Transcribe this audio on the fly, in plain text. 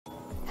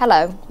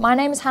Hello, my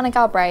name is Hannah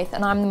Galbraith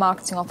and I'm the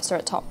Marketing Officer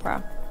at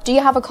TOPRA. Do you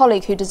have a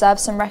colleague who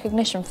deserves some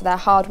recognition for their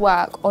hard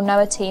work, or know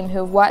a team who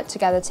have worked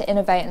together to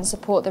innovate and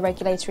support the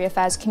regulatory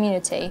affairs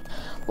community?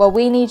 Well,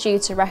 we need you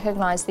to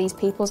recognise these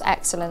people's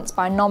excellence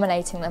by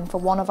nominating them for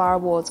one of our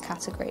awards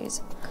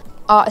categories.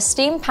 Our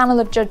esteemed panel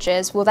of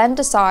judges will then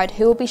decide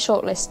who will be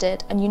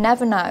shortlisted, and you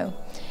never know.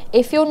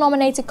 If your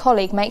nominated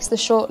colleague makes the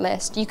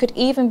shortlist, you could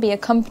even be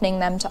accompanying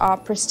them to our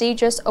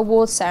prestigious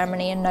awards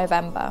ceremony in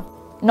November.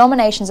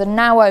 Nominations are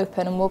now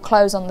open and will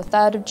close on the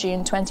 3rd of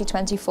June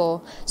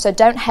 2024, so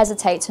don't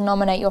hesitate to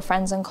nominate your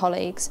friends and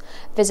colleagues.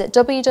 Visit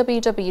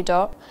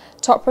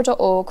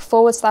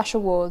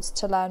www.topra.org/awards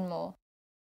to learn more.